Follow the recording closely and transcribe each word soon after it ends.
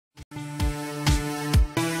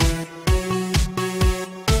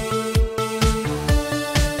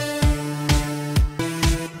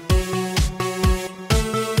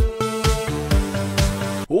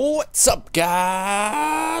Sup,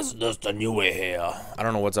 guys? Just a Yewy here. I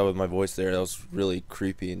don't know what's up with my voice there. That was really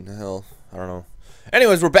creepy in hell. I don't know.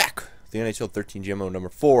 Anyways, we're back. The NHL 13 GMO number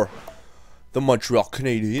 4. The Montreal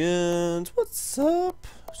Canadiens. What's up?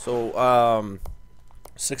 So,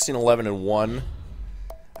 16, 11, and 1.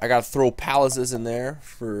 I got to throw Palaces in there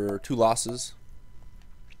for 2 losses.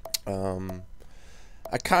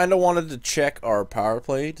 I kind of wanted to check our power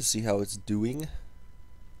play to see how it's doing.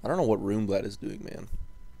 I don't know what Roomblad is doing, man.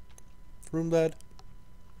 Roomblad,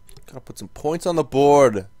 gotta put some points on the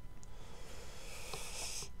board.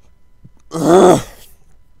 Ugh. I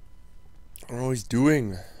don't know what he's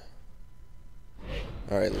doing.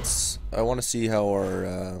 Alright, I want to see how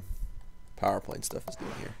our power play and stuff is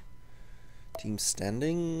doing here. Team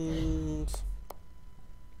standings.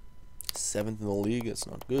 7th in the league, that's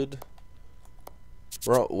not good.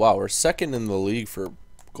 Wow, we're 2nd in the league for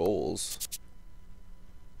goals.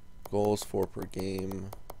 Goals 4 per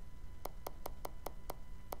game.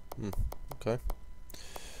 Okay.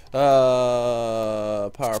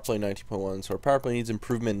 Power play 19.1. So our power play needs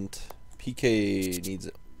improvement. PK needs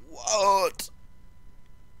it. What?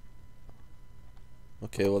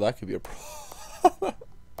 Okay, well that could be a problem.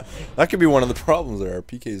 That could be one of the problems there. Our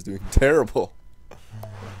PK is doing terrible.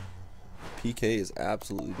 PK is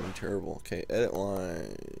absolutely doing terrible. Okay, edit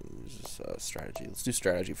lines. Strategy. Let's do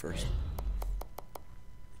strategy first.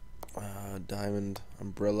 Diamond,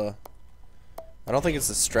 umbrella. I don't think it's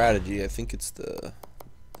the strategy. I think it's the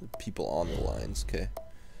people on the lines. Okay.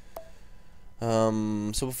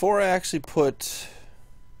 So before I actually put,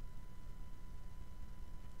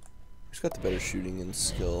 who's got the better shooting and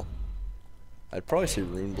skill? I'd probably say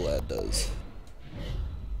Roomblad does.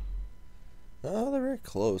 Oh, they're very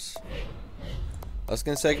close. I was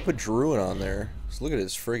gonna say I could put Druin on there. Just look at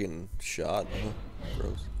his friggin' shot.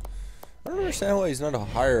 Gross. I don't understand why he's not a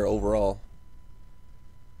higher overall.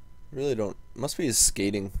 Really don't. Must be his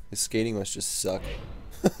skating. His skating must just suck.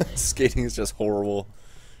 Skating is just horrible.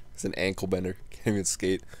 He's an ankle bender. Can't even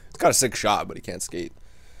skate. He's got a sick shot, but he can't skate.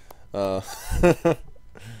 Alright,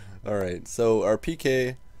 so our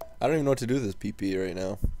PK. I don't even know what to do with this PP right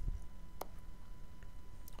now.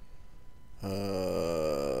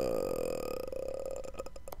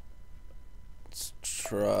 Let's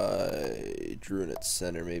try Druin at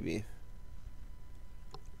center, maybe.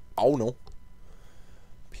 Oh no.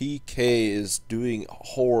 PK is doing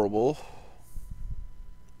horrible.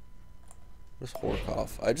 Where's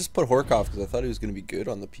Horkoff? I just put Horkoff because I thought he was going to be good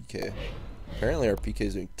on the PK. Apparently our PK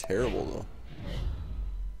is doing terrible though.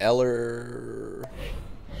 Eller.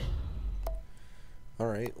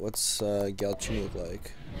 Alright, what's Galchenyuk look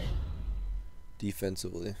like?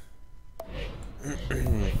 Defensively.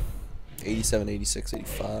 87, 86,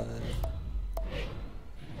 85.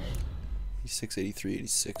 86, 83,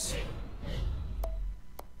 86.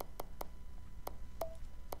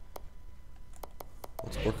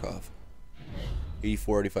 What's Horkoff?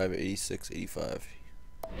 84, 85, 86, 85.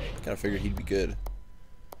 I kind of figured he'd be good.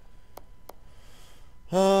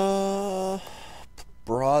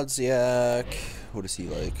 Brodziak. What is he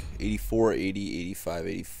like? 84, 80, 85,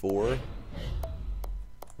 84.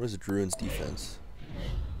 Where's Druin's defense?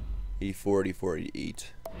 84, 84,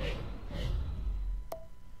 88.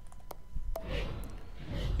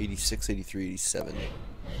 86, 83, 87.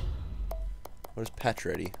 Where's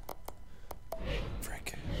Pacioretty?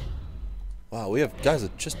 Frick. Wow, we have guys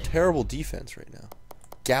with just terrible defense right now.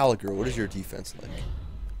 Gallagher, what is your defense like?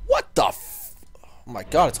 What the f... Oh my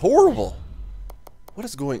god, it's horrible. What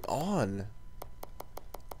is going on?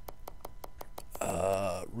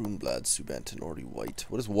 Roomblad, Subban, Tenorti, White.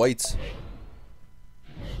 What is White's?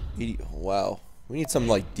 80... Wow. We need some,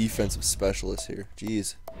 like, defensive specialists here.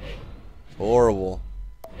 Jeez. It's horrible.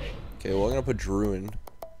 Okay, well, I'm going to put Druin.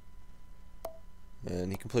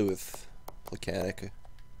 And he can play with Plekanec.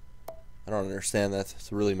 I don't understand that.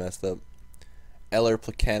 It's really messed up. Eller,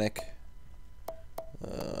 Plekanec.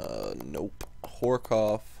 Nope.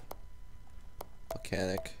 Horkoff.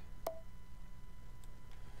 Plekanec.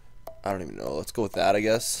 I don't even know. Let's go with that, I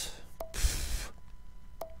guess.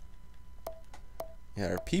 Yeah,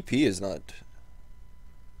 our PP is not...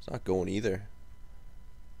 It's not going either.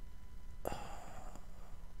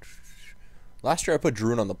 Last year I put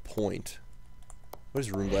Druin on the point. What is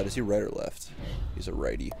Roomblad? Is he right or left? He's a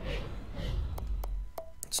righty.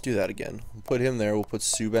 Let's do that again. We'll put him there. We'll put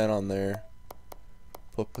Subban on there.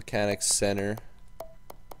 Put Plekanec center.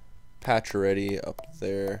 Pacioretty up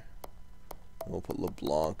there. And we'll put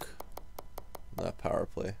LeBlanc on that power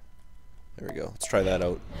play. There we go. Let's try that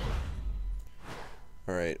out.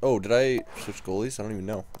 Alright. Oh, did I switch goalies? I don't even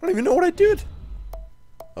know. I don't even know what I did.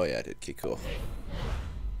 Oh yeah, I did. Okay, cool.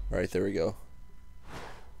 Alright, there we go.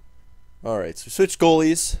 Alright, so switch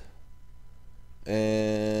goalies.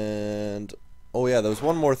 And oh yeah, there was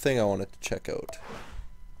one more thing I wanted to check out.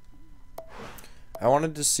 I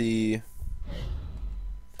wanted to see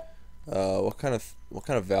what kind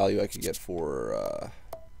of value I could get for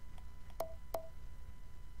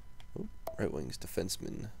right wings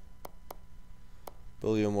defenseman.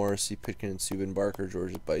 Billy Morrissey, Pitkin and Subban, Barker,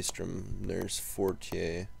 George Bystrom, there's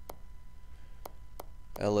Fortier,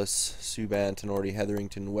 Ellis, Subban, Tenorti,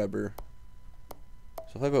 Hetherington, Weber.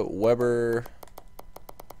 So if I put Weber,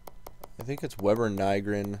 I think it's Weber,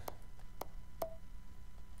 Nygren,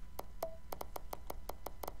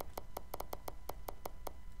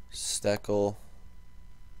 Steckel,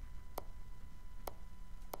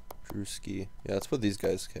 Drewski. Yeah, let's put these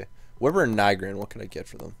guys. Okay, Weber and Nygren. What can I get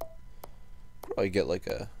for them? Probably get like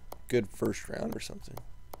a good first round or something.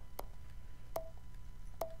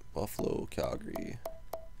 Buffalo, Calgary.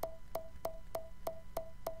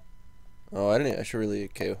 Oh, I should really.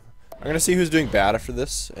 Okay, I'm gonna see who's doing bad after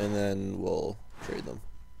this, and then we'll trade them.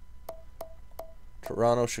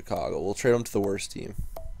 Toronto, Chicago. We'll trade them to the worst team.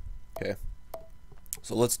 Okay.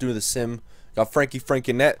 So let's do the sim. Got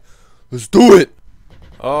Frankie net. Let's do it.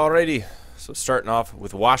 Alrighty. So starting off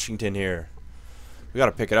with Washington here. We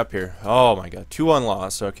gotta pick it up here. Oh my god. 2-1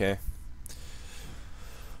 loss. Okay.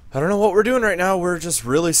 I don't know what we're doing right now. We're just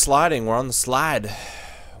really sliding. We're on the slide.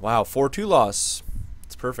 Wow. 4-2 loss.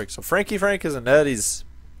 It's perfect. So Frank isn't dead. He's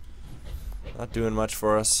not doing much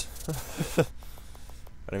for us. I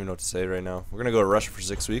don't even know what to say right now. We're gonna go to Russia for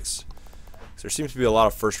 6 weeks. There seems to be a lot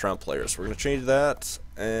of first-round players. We're going to change that,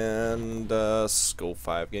 and let's go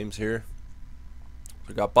 5 games here.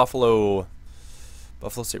 We got Buffalo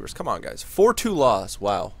Sabres. Come on, guys. 4-2 loss.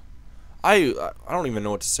 Wow. I don't even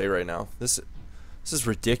know what to say right now. This is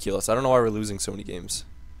ridiculous. I don't know why we're losing so many games.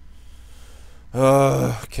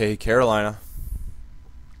 Okay, Carolina.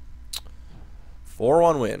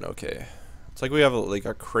 4-1 win. Okay. It's like we have like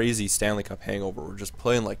a crazy Stanley Cup hangover. We're just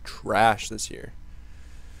playing like trash this year.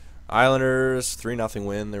 Islanders, 3-0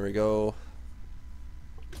 win. There we go.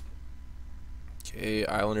 Okay,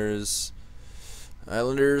 Islanders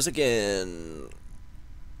again.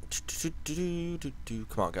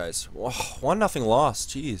 Come on, guys. 1-0 loss.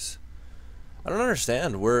 Jeez. I don't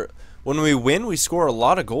understand. When we win, we score a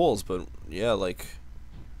lot of goals, but yeah, like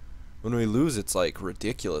when we lose, it's like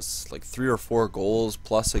ridiculous. Like 3 or 4 goals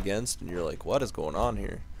plus against, and you're like, what is going on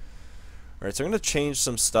here? Alright, so I'm going to change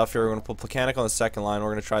some stuff here. We're going to put Plekanec on the second line. We're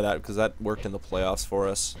going to try that because that worked in the playoffs for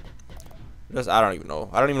us. I don't even know.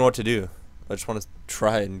 I don't even know what to do. I just want to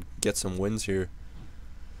try and get some wins here.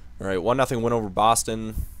 Alright, 1-0 win over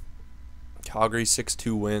Boston. Calgary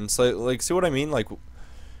 6-2 win. So, like, see what I mean? Like,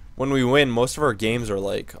 when we win, most of our games are,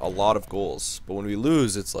 like, a lot of goals. But when we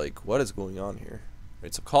lose, it's like, what is going on here?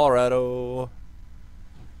 Alright, so Colorado.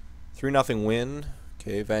 3-0 win.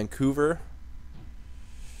 Okay, Vancouver.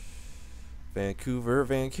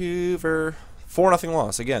 4-0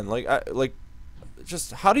 loss again. Like,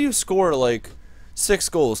 just how do you score like 6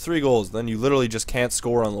 goals, 3 goals, then you literally just can't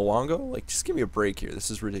score on Luongo? Like, just give me a break here.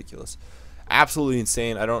 This is ridiculous, absolutely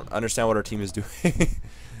insane. I don't understand what our team is doing.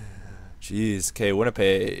 Jeez. Okay,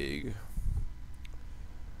 Winnipeg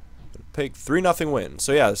 3-0 win.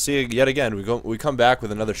 So yeah, see yet again we come back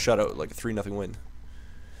with another shutout, like a 3-0 win.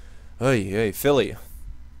 Hey, Philly.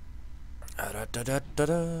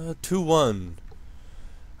 2-1.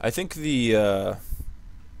 I think the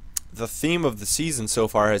theme of the season so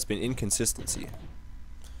far has been inconsistency.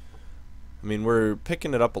 I mean, we're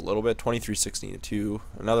picking it up a little bit. 23-16-2.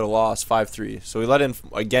 Another loss, 5-3. So we let in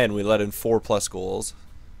 4+ goals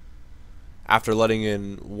after letting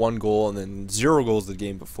in 1 goal and then 0 goals the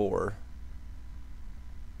game before.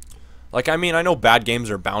 Like, I mean, I know bad games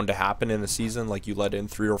are bound to happen in a season. Like, you let in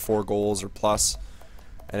 3 or 4 goals or plus.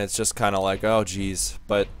 And it's just kind of like, oh, geez.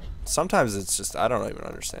 But sometimes it's just, I don't even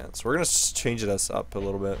understand. So we're going to change this up a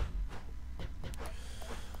little bit.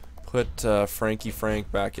 Put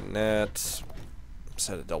Frank back in net. Just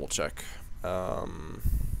had to double check. 2-1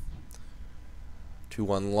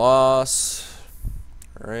 loss.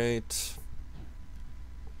 All right.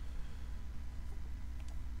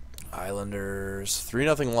 Islanders.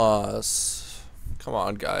 3-0 loss. Come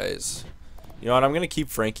on, guys. You know what? I'm going to keep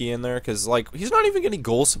Frankie in there because, like, he's not even getting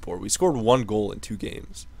goal support. We scored 1 goal in 2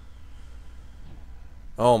 games.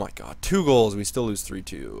 Oh, my God. 2 goals. We still lose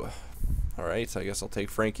 3-2. All right. I guess I'll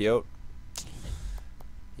take Frankie out.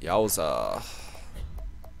 Yowza.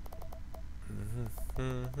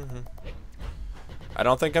 I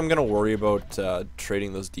don't think I'm going to worry about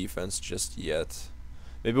trading those defense just yet.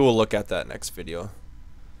 Maybe we'll look at that next video.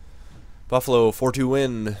 Buffalo 4-2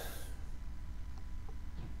 win.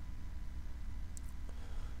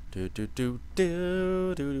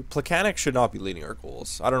 Plekanec should not be leading our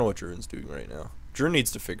goals. I don't know what Druin's doing right now. Druin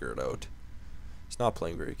needs to figure it out. He's not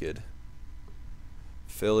playing very good.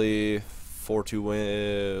 Philly 4-2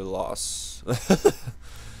 win loss.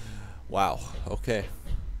 Wow. Okay.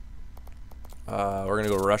 We're gonna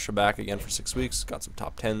go Russia back again for 6 weeks. Got some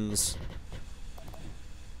top 10s.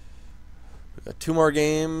 We got 2 more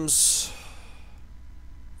games.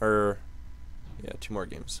 Yeah, 2 more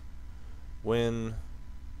games. Win.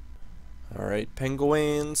 All right,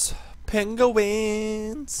 Penguins.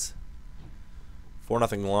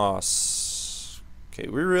 4-0 loss. Okay,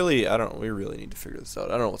 we really need to figure this out.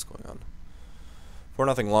 I don't know what's going on.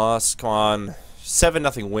 4-0 loss. Come on.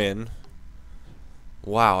 7-0 win.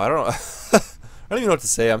 Wow, I don't know. I don't even know what to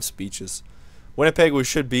say. I'm speechless. Winnipeg we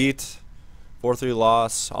should beat. 4-3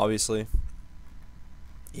 loss, obviously.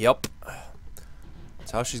 Yep.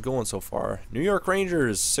 That's how she's going so far. New York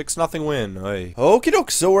Rangers 6-0 win. Hey. Okie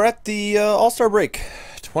doke. So we're at the All-Star break.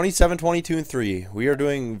 27, 22, and 3. We are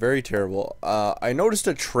doing very terrible. I noticed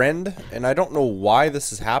a trend, and I don't know why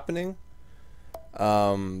this is happening.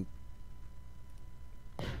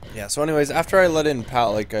 Yeah, so anyways, after I let in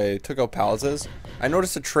I took out Palaces, I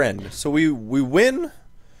noticed a trend. So we win,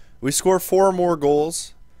 we score 4 more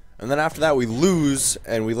goals, and then after that we lose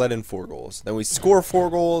and we let in 4 goals. Then we score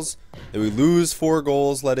 4 goals, then we lose 4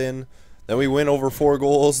 goals let in, then we win over 4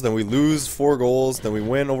 goals, then we lose 4 goals, then we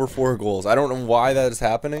win over 4 goals. I don't know why that is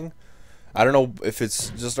happening. I don't know if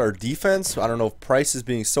it's just our defense. I don't know if Price is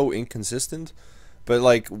being so inconsistent. But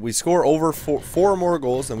like we score over 4 more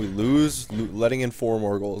goals, then we lose, letting in 4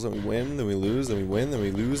 more goals, then we win, then we lose, then we win, then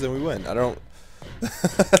we lose, then we win. I don't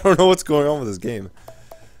know what's going on with this game.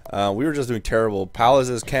 We were just doing terrible.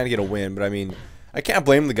 Palaces can't get a win, but I mean, I can't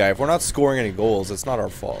blame the guy. If we're not scoring any goals, it's not our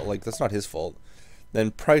fault. Like, that's not his fault.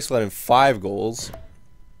 Then Price let in 5 goals,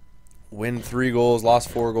 win 3 goals, lost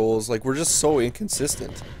 4 goals. Like, we're just so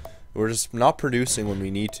inconsistent. We're just not producing when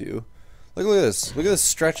we need to. Look at this. Look at this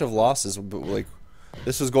stretch of losses. Like,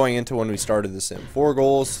 this was going into when we started the sim. 4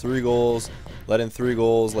 goals, 3 goals, let in 3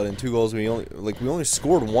 goals, let in 2 goals. We only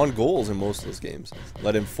scored 1 goal in most of those games.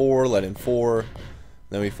 Let in 4, let in 4.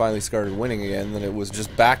 Then we finally started winning again. Then it was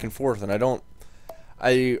just back and forth. And I don't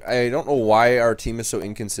know why our team is so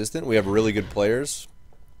inconsistent. We have really good players.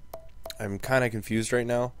 I'm kind of confused right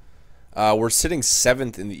now. We're sitting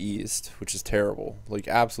 7th in the East, which is terrible. Like,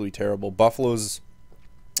 absolutely terrible. Buffalo's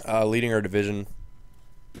leading our division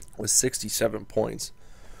with 67 points.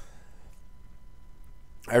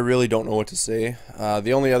 I really don't know what to say.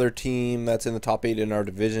 The only other team that's in the top 8 in our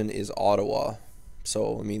division is Ottawa.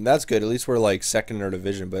 So, I mean, that's good. At least we're like 2nd in our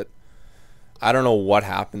division, but I don't know what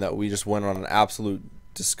happened that we just went on an absolute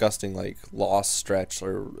disgusting like loss stretch.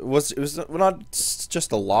 Or it was not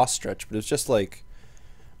just a loss stretch, but it was just like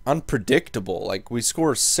unpredictable. Like, we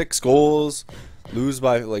score 6 goals, lose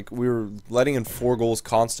by, like, we were letting in 4 goals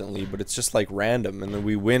constantly, but it's just like random, and then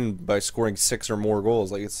we win by scoring 6 or more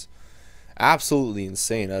goals. Like, it's absolutely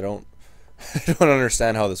insane. I don't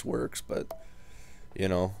understand how this works, but you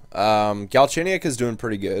know, Galchenyuk is doing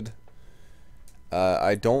pretty good.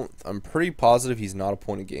 I'm pretty positive he's not a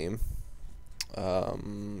point a game.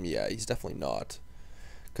 Yeah, he's definitely not,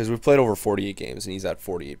 because we've played over 48 games and he's at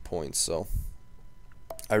 48 points. So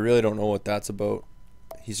I really don't know what that's about.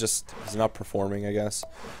 He's not performing, I guess.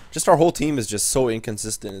 Just our whole team is just so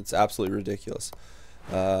inconsistent. It's absolutely ridiculous.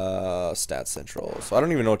 Stats Central. So I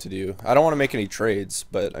don't even know what to do. I don't want to make any trades,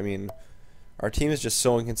 but I mean, our team is just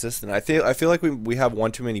so inconsistent. I feel like we have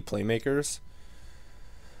one too many playmakers.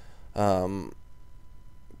 To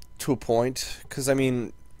a point, because I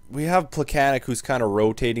mean, we have Plekanec, who's kind of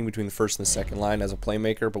rotating between the first and the second line as a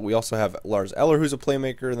playmaker, but we also have Lars Eller, who's a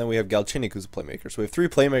playmaker, and then we have Galchenyuk, who's a playmaker. So we have 3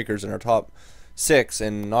 playmakers in our top 6,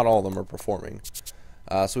 and not all of them are performing.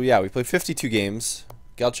 So yeah, we played 52 games.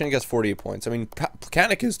 Galchenyuk has 48 points. I mean,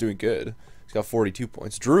 Plekanec is doing good. He's got 42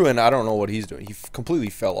 points. Druin, I don't know what he's doing. He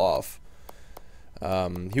completely fell off.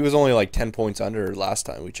 He was only like 10 points under last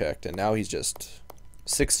time we checked, and now he's just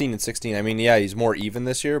 16 and 16. I mean, yeah, he's more even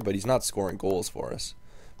this year, but he's not scoring goals for us.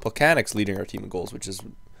 Plekanec's leading our team in goals, which is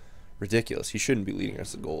ridiculous. He shouldn't be leading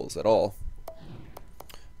us in goals at all.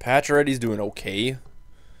 Pacioretty's doing okay.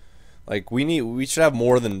 Like, we should have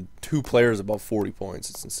more than 2 players above 40 points.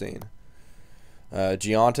 It's insane.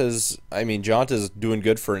 Gianta's doing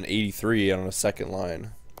good for an 83 on a second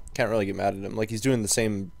line. Can't really get mad at him. Like, he's doing the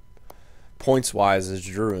same points-wise as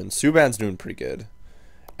Druin. Subban's doing pretty good.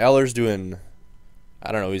 Eller's doing,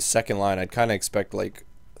 I don't know, he's second line. I'd kind of expect, like,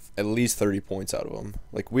 at least 30 points out of him.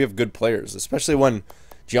 Like, we have good players, especially when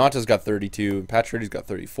Gianta's got 32 and Pacioretty's got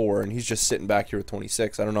 34, and he's just sitting back here with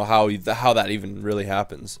 26. I don't know how that even really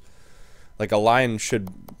happens. Like, a line should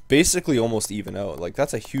basically almost even out. Like,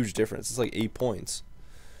 that's a huge difference. It's like 8 points.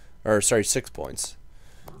 Or, sorry, 6 points.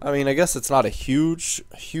 I mean, I guess it's not a huge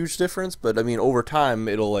difference, but I mean, over time,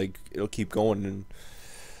 it'll keep going. And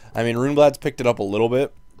I mean, Runeblad's picked it up a little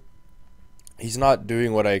bit. He's not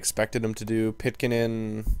doing what I expected him to do.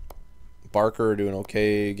 Pitkinen, Barker are doing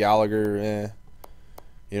okay. Gallagher, eh.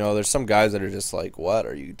 You know, there's some guys that are just like, what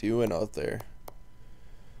are you doing out there?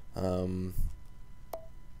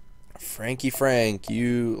 Frankie Frank, I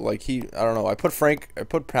don't know. I put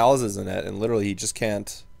Palazzes in it, and literally he just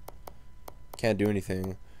can't do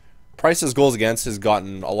anything. Price's goals against has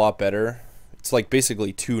gotten a lot better. It's like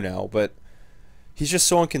basically 2 now, but he's just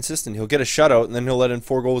so inconsistent. He'll get a shutout, and then he'll let in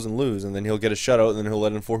 4 goals and lose, and then he'll get a shutout, and then he'll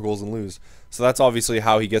let in 4 goals and lose. So that's obviously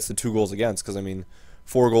how he gets the 2 goals against, because I mean,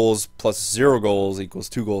 4 goals plus 0 goals equals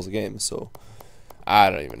 2 goals a game. So I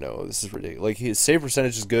don't even know. This is ridiculous. Like, his save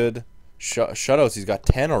percentage is good. Shutouts, he's got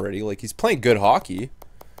 10 already. Like, he's playing good hockey.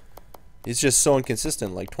 He's just so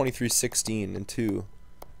inconsistent. Like 23, 16, and 2.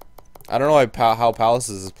 I don't know how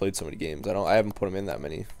Palazzes has played so many games. I haven't put him in that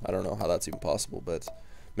many. I don't know how that's even possible, but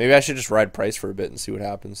maybe I should just ride Price for a bit and see what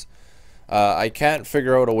happens. I can't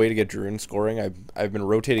figure out a way to get Drouin scoring. I've been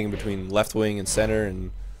rotating between left wing and center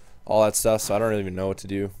and all that stuff, so I don't even know what to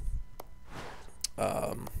do.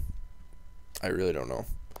 I really don't know.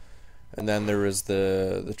 And then there was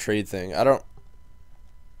the trade thing. I don't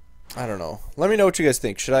know. Let me know what you guys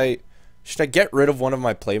think. Should I get rid of one of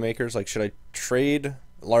my playmakers? Like, should I trade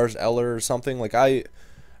Lars Eller or something? Like, I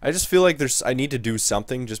just feel like I need to do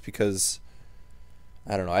something, just because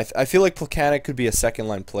I don't know. I feel like Plekanec could be a second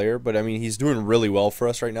line player, but I mean, he's doing really well for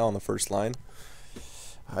us right now on the first line.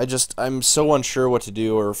 I'm so unsure what to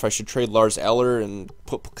do, or if I should trade Lars Eller and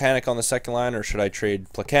put Plekanec on the second line, or should I trade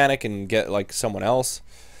Plekanec and get like someone else?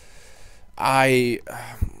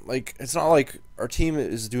 It's not like our team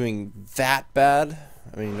is doing that bad.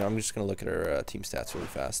 I mean, I'm just gonna look at our team stats really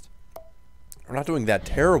fast. We're not doing that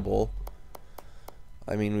terrible.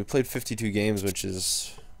 I mean, we played 52 games, which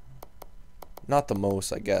is not the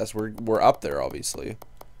most, I guess. We're up there, obviously.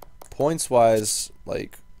 Points wise,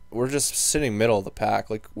 like, we're just sitting middle of the pack.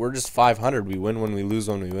 Like, we're just 500. We win when we lose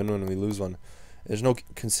one. We win when we lose one. There's no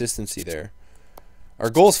consistency there. Our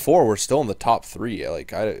goals for, we're still in the top 3.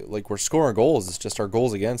 Like we're scoring goals. It's just our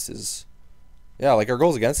goals against is, yeah, like our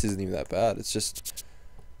goals against isn't even that bad. It's just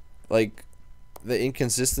like the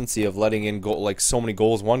inconsistency of letting in so many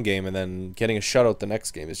goals one game and then getting a shutout the next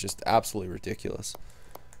game is just absolutely ridiculous.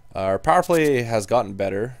 Our power play has gotten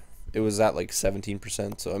better. It was at like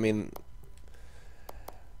 17%. So I mean,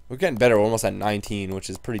 we're getting better. We're almost at 19, which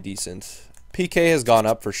is pretty decent. PK has gone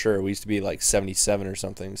up for sure. We used to be like 77 or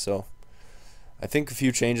something. So I think a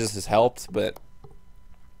few changes has helped, but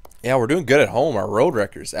yeah, we're doing good at home. Our road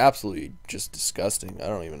record is absolutely just disgusting. I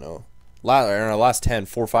don't even know. In our last 10,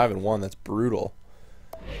 4, 5, and 1. That's brutal.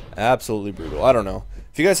 Absolutely brutal. I don't know.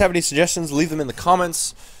 If you guys have any suggestions, leave them in the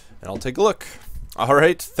comments, and I'll take a look. All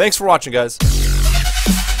right. Thanks for watching, guys.